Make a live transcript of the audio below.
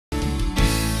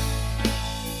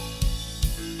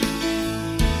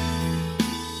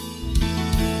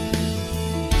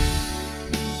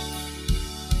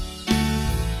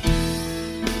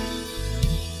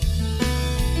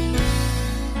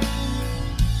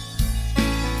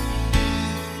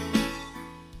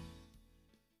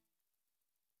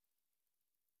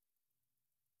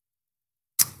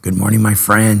Good morning, my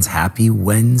friends. Happy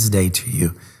Wednesday to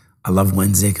you. I love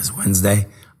Wednesday because Wednesday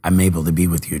I'm able to be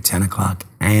with you at 10 o'clock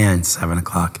and 7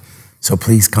 o'clock. So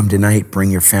please come tonight. Bring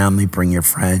your family, bring your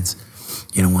friends.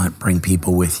 You know what? Bring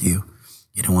people with you.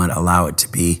 You know what? Allow it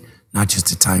to be not just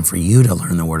a time for you to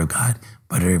learn the Word of God,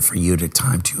 but for you to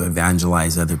time to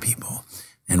evangelize other people.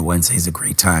 And Wednesday is a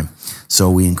great time.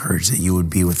 So we encourage that you would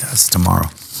be with us tomorrow.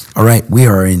 All right, we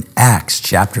are in Acts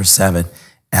chapter 7.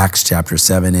 Acts chapter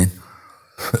 7. And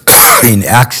in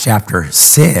Acts chapter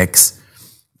 6,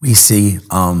 we see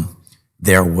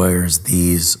there was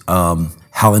these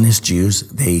Hellenist Jews.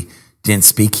 They didn't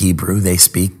speak Hebrew. They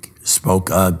spoke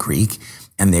Greek,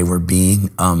 and they were being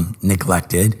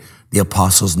neglected. The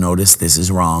apostles noticed this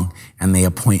is wrong, and they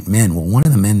appoint men. Well, one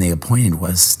of the men they appointed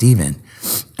was Stephen.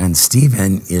 And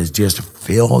Stephen is just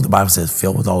filled, the Bible says,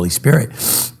 filled with the Holy Spirit.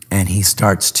 And he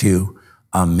starts to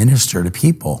minister to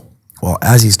people. Well,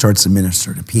 as he starts to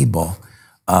minister to people,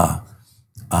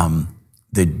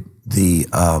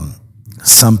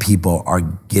 some people are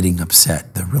getting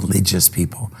upset. The religious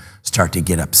people start to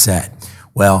get upset.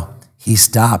 Well, he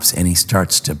stops and he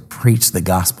starts to preach the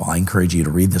gospel. I encourage you to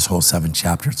read this whole 7th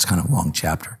chapter. It's kind of a long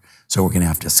chapter, so we're going to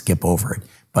have to skip over it.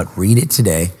 But read it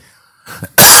today,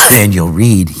 and you'll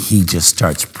read he just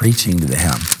starts preaching to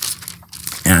them.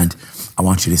 And I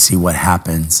want you to see what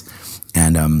happens,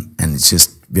 and it's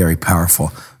just very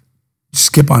powerful.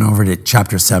 Skip on over to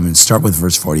chapter 7, start with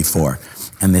verse 44.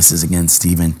 And this is again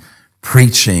Stephen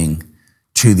preaching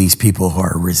to these people who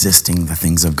are resisting the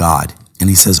things of God. And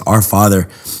he says, our father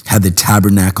had the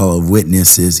tabernacle of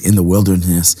witnesses in the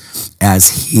wilderness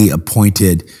as he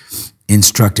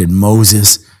instructed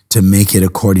Moses to make it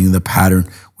according to the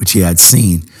pattern which he had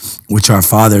seen, which our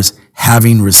fathers,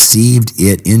 having received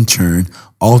it in turn,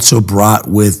 also brought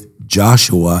with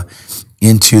Joshua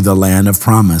into the land of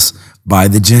promise by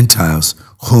the Gentiles,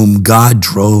 whom God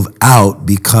drove out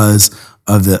because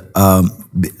of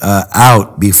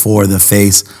out before the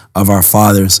face of our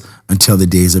fathers until the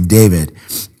days of David,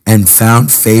 and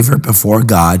found favor before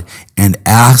God, and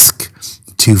asked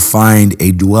to find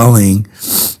a dwelling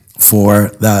for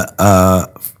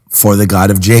the God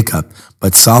of Jacob.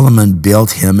 But Solomon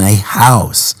built him a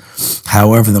house.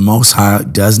 However, the Most High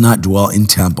does not dwell in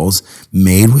temples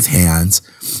made with hands,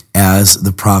 as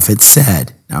the prophet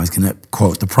said. Now he's going to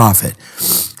quote the prophet.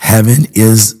 Heaven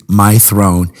is my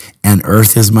throne, and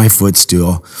earth is my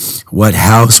footstool. What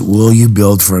house will you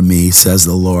build for me, says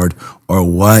the Lord, or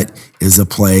what is the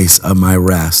place of my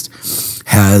rest?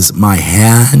 Has my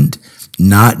hand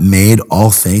not made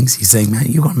all things? He's saying, man,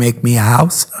 you going to make me a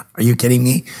house? Are you kidding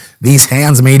me? These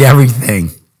hands made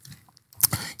everything.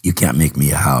 You can't make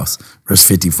me a house. Verse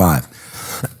 55.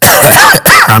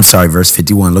 I'm sorry, verse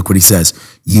 51. Look what he says.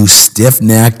 You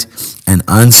stiff-necked and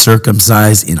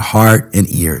uncircumcised in heart and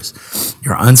ears.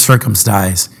 You're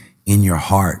uncircumcised in your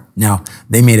heart. Now,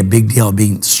 they made a big deal of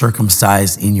being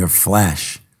circumcised in your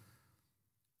flesh.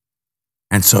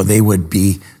 And so they would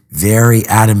be very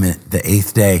adamant the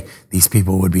 8th day, these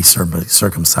people would be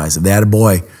circumcised. If they had a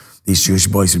boy, these Jewish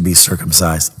boys would be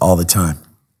circumcised all the time.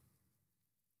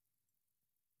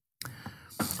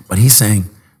 But he's saying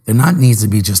there not needs to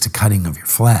be just a cutting of your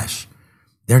flesh.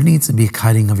 There needs to be a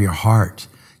cutting of your heart.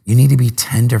 You need to be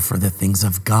tender for the things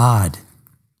of God.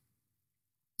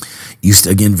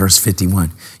 Again, verse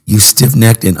 51. You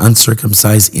stiff-necked and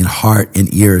uncircumcised in heart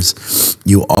and ears.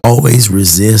 You always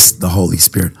resist the Holy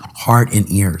Spirit. Heart and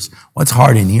ears. What's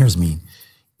heart and ears mean?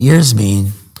 Ears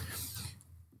mean,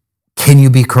 can you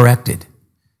be corrected?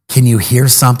 Can you hear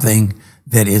something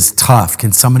that is tough?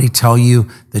 Can somebody tell you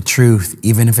the truth,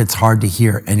 even if it's hard to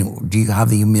hear? And do you have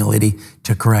the humility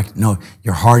to correct? No,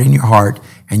 your heart in your heart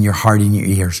and your heart in your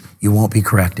ears. You won't be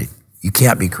corrected. You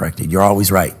can't be corrected. You're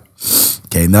always right.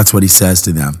 Okay, and that's what he says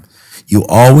to them. You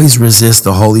always resist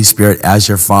the Holy Spirit as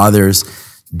your fathers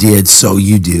did, so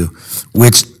you do,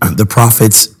 which the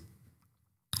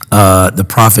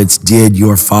prophets did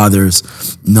your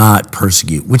fathers not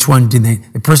persecute. Which one did they?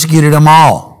 They persecuted them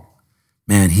all.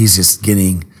 Man, he's just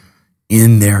getting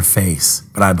in their face,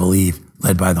 but I believe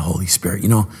led by the Holy Spirit. You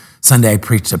know, Sunday I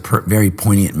preached a very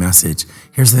poignant message.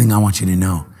 Here's the thing I want you to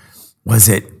know. Was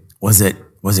it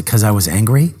because I was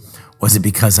angry? Was it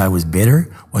because I was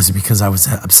bitter? Was it because I was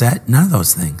upset? None of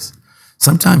those things.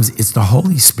 Sometimes it's the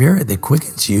Holy Spirit that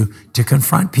quickens you to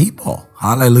confront people.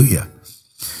 Hallelujah.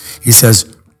 He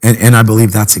says, and I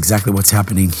believe that's exactly what's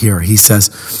happening here. He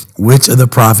says, which of the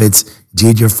prophets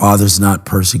did your fathers not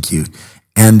persecute?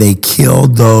 And they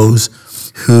killed those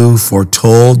who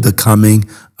foretold the coming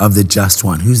of the just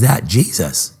one. Who's that?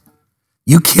 Jesus.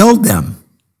 You killed them.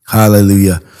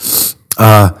 Hallelujah.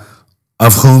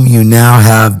 Of whom you now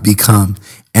have become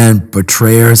and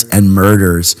betrayers and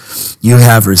murderers. You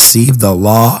have received the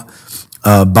law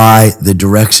by the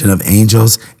direction of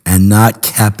angels and not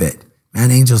kept it.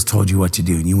 Man, angels told you what to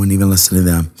do and you wouldn't even listen to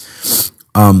them.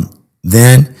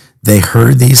 Then they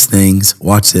heard these things.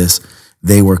 Watch this.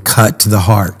 They were cut to the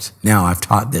heart. Now, I've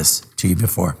taught this to you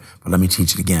before, but let me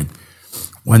teach it again.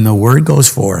 When the word goes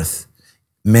forth,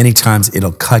 many times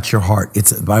it'll cut your heart.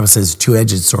 The Bible says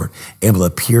two-edged sword, able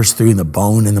to pierce through the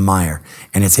bone and the mire,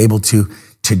 and it's able to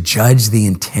judge the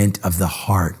intent of the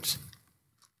heart.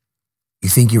 You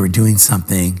think you were doing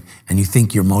something and you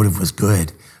think your motive was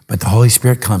good, but the Holy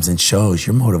Spirit comes and shows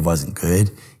your motive wasn't good.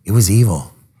 It was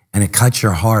evil, and it cuts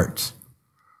your heart.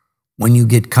 When you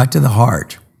get cut to the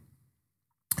heart,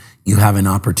 you have an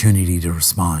opportunity to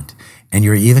respond, and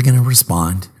you're either going to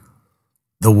respond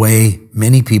the way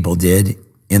many people did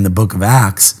in the book of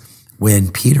Acts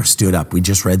when Peter stood up. We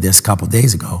just read this a couple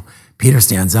days ago. Peter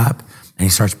stands up and he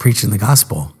starts preaching the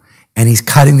gospel, and he's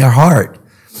cutting their heart.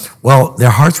 Well, their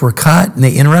hearts were cut, and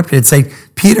they interrupted and say,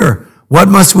 Peter, what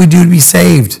must we do to be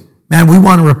saved? Man, we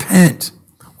want to repent.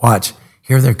 Watch,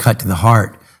 here they're cut to the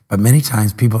heart. But many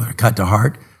times people that are cut to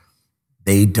heart,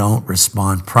 they don't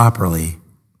respond properly.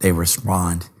 They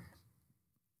respond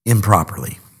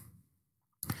improperly.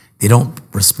 They don't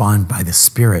respond by the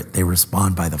Spirit. They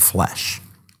respond by the flesh.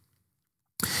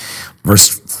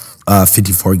 Verse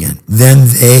 54 again. Then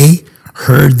they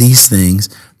heard these things.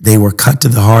 They were cut to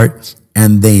the heart,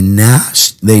 and they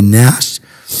gnashed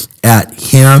at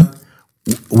him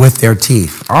with their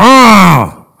teeth.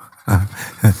 Oh!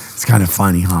 It's kind of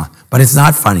funny, huh? But it's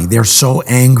not funny. They're so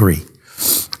angry.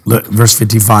 Look, verse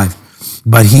 55.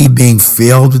 But he, being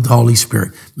filled with the Holy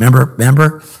Spirit. Remember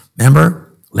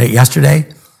late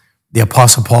yesterday, the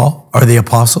Apostle Paul, or the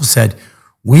apostle said,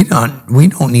 we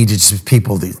don't need just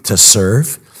people to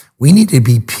serve. We need to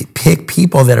pick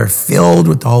people that are filled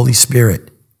with the Holy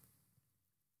Spirit.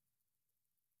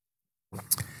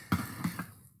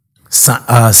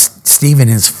 Stephen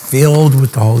is filled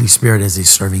with the Holy Spirit as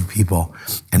he's serving people.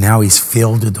 And now he's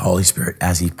filled with the Holy Spirit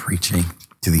as he's preaching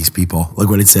to these people. Look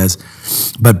what it says.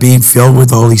 But being filled with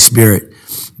the Holy Spirit,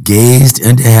 gazed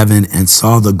into heaven and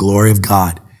saw the glory of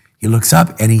God. He looks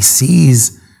up and he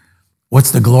sees,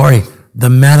 what's the glory? The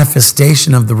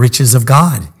manifestation of the riches of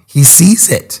God. He sees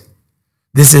it.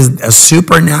 This is a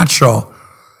supernatural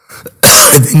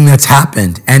thing that's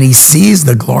happened. And he sees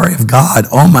the glory of God.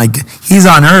 Oh my God. He's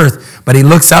on earth, but he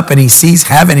looks up and he sees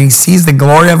heaven. He sees the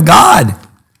glory of God.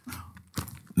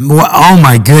 Oh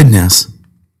my goodness.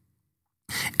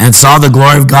 And saw the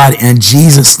glory of God and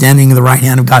Jesus standing at the right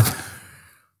hand of God.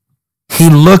 He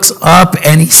looks up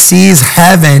and he sees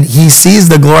heaven. He sees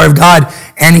the glory of God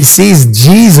and he sees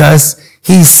Jesus.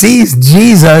 He sees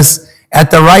Jesus at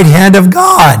the right hand of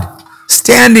God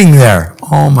standing there.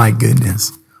 Oh my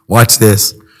goodness. Watch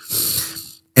this.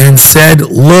 And said,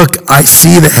 look, I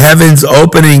see the heavens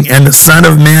opening and the Son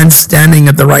of Man standing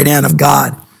at the right hand of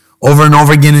God. Over and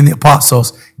over again in the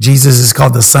apostles, Jesus is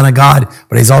called the Son of God,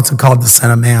 but he's also called the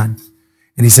Son of Man.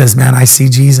 And he says, man, I see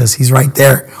Jesus. He's right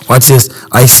there. Watch this.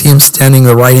 I see him standing at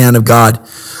the right hand of God.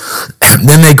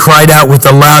 Then they cried out with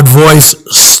a loud voice,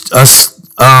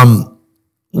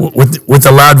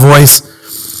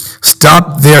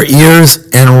 stopped their ears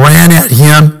and ran at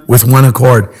him with one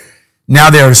accord. Now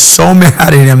they're so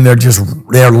mad at him,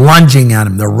 they're lunging at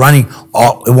him. They're running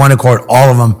in one accord.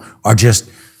 All of them are just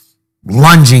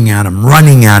lunging at him,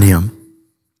 running at him.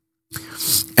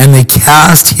 And they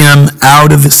cast him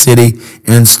out of the city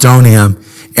and stoned him.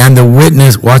 And the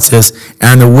witness, watch this,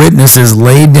 and the witnesses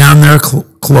laid down their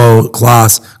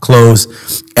clothes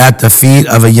at the feet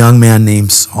of a young man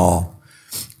named Saul.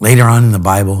 Later on in the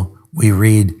Bible, we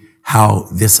read how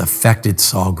this affected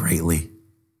Saul greatly.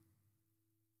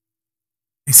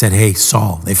 They said, hey,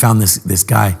 Saul, they found this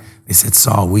guy. They said,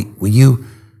 Saul, will you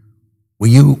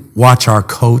watch our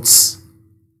coats?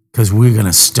 Because we're going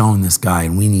to stone this guy,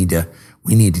 and we need to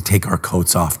take our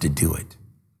coats off to do it.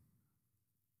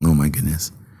 Oh my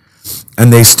goodness.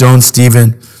 And they stoned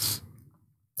Stephen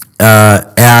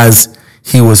as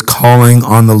he was calling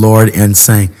on the Lord and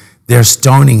saying, they're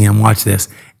stoning him, watch this.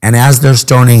 And as they're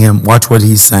stoning him, watch what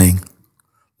he's saying.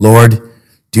 Lord,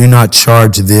 do not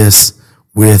charge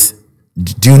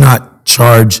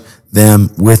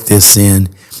them with this sin.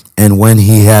 And when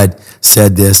he had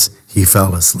said this, he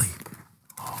fell asleep.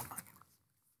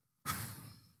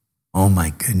 Oh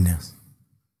my goodness.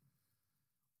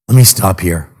 Let me stop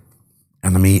here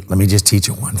and let me just teach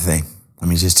you one thing. Let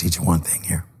me just teach you one thing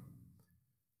here.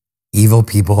 Evil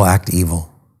people act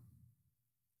evil.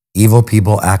 Evil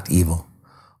people act evil.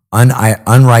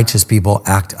 Unrighteous people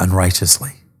act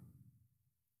unrighteously.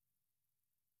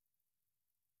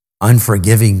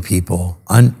 unforgiving people,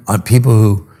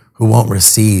 people who won't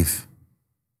receive.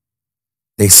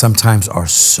 They sometimes are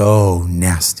so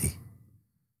nasty,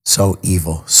 so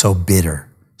evil, so bitter,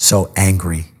 so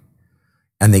angry.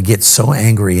 And they get so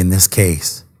angry in this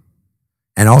case.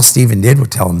 And all Stephen did was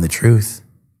tell them the truth.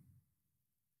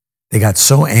 They got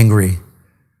so angry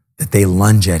that they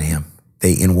lunge at him.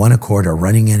 They, in one accord, are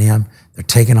running at him. They're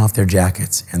taking off their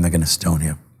jackets and they're going to stone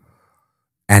him.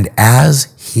 And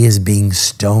as he is being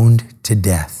stoned to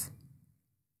death,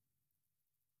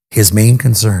 his main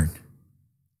concern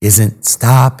isn't,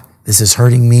 stop, this is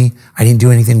hurting me, I didn't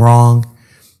do anything wrong.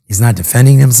 He's not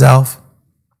defending himself.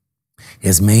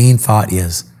 His main thought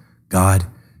is, God,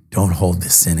 don't hold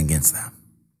this sin against them.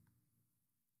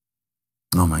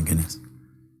 Oh my goodness.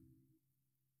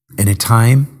 In a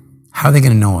time, how are they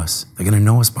going to know us? They're going to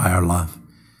know us by our love.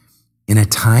 In a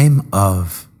time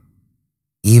of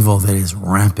evil that is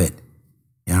rampant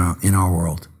in our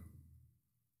world,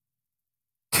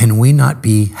 can we not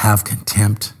have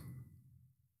contempt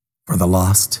for the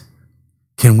lost?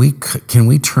 Can we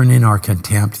turn in our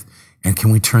contempt and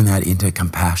can we turn that into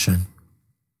compassion?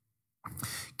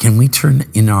 Can we turn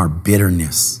in our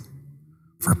bitterness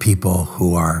for people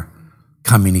who are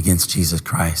coming against Jesus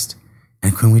Christ?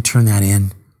 And can we turn that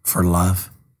in for love,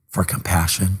 for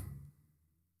compassion?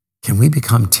 Can we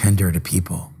become tender to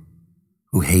people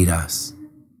who hate us?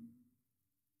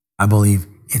 I believe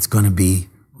it's going to be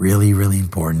really, really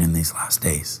important in these last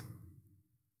days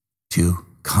to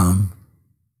come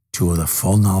to the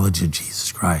full knowledge of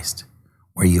Jesus Christ,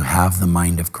 where you have the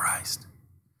mind of Christ.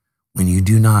 When you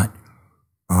do not,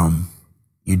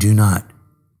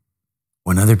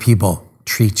 when other people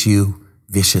treat you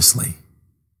viciously,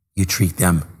 you treat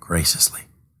them graciously.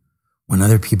 When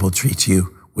other people treat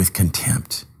you with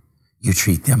contempt, you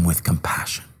treat them with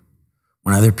compassion.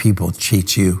 When other people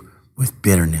treat you with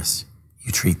bitterness,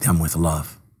 you treat them with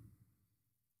love.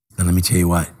 And let me tell you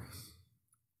what,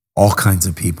 all kinds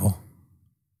of people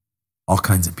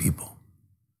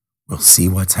will see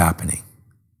what's happening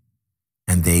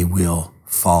and they will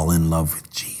fall in love with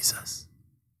Jesus.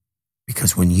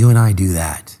 Because when you and I do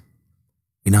that,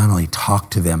 we not only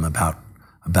talk to them about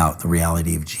the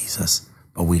reality of Jesus,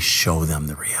 but we show them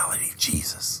the reality of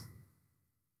Jesus.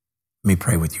 Let me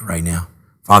pray with you right now.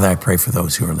 Father, I pray for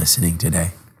those who are listening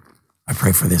today. I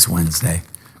pray for this Wednesday.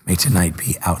 May tonight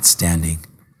be outstanding.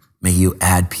 May you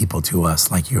add people to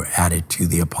us like you added to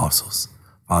the apostles.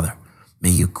 Father, may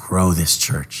you grow this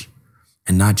church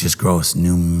and not just grow us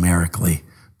numerically,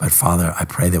 but Father, I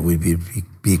pray that we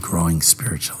be growing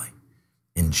spiritually.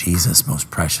 In Jesus' most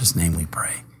precious name we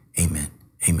pray. Amen,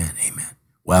 amen, amen.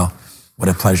 Well, what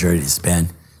a pleasure it has been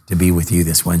to be with you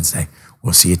this Wednesday.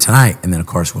 We'll see you tonight, and then of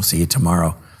course we'll see you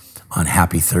tomorrow on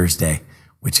Happy Thursday,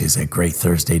 which is a great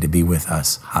Thursday to be with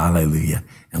us. Hallelujah.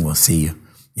 And we'll see you.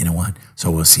 You know what?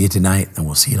 So we'll see you tonight, and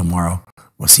we'll see you tomorrow.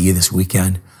 We'll see you this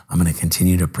weekend. I'm going to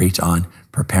continue to preach on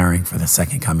preparing for the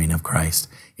second coming of Christ.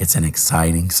 It's an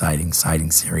exciting, exciting,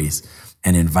 exciting series.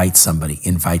 And invite somebody.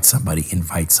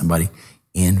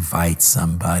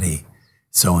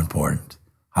 So important.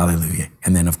 Hallelujah.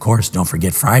 And then, of course, don't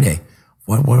forget Friday.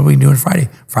 What are we doing Friday?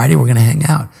 Friday, we're going to hang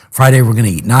out. Friday, we're going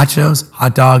to eat nachos,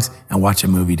 hot dogs, and watch a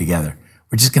movie together.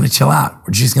 We're just going to chill out.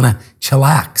 We're just going to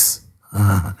chillax.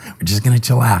 We're just going to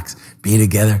chillax, be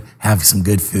together, have some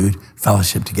good food,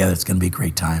 fellowship together. It's going to be a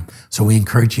great time. So we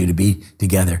encourage you to be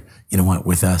together, you know what,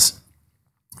 with us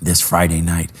this Friday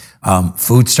night.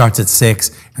 Food starts at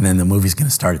 6, and then the movie's going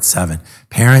to start at 7.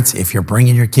 Parents, if you're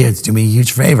bringing your kids, do me a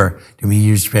huge favor.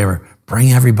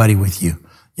 Bring everybody with you.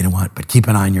 You know what? But keep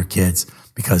an eye on your kids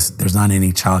because there's not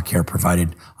any childcare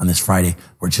provided on this Friday.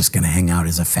 We're just going to hang out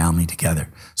as a family together.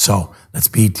 So let's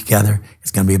be together.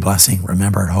 It's going to be a blessing.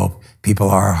 Remember, at Hope, people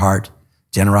are our heart.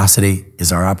 Generosity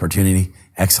is our opportunity.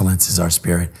 Excellence is our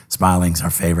spirit. Smiling is our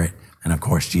favorite. And of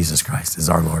course, Jesus Christ is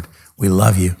our Lord. We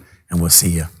love you, and we'll see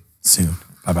you soon.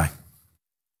 Bye-bye.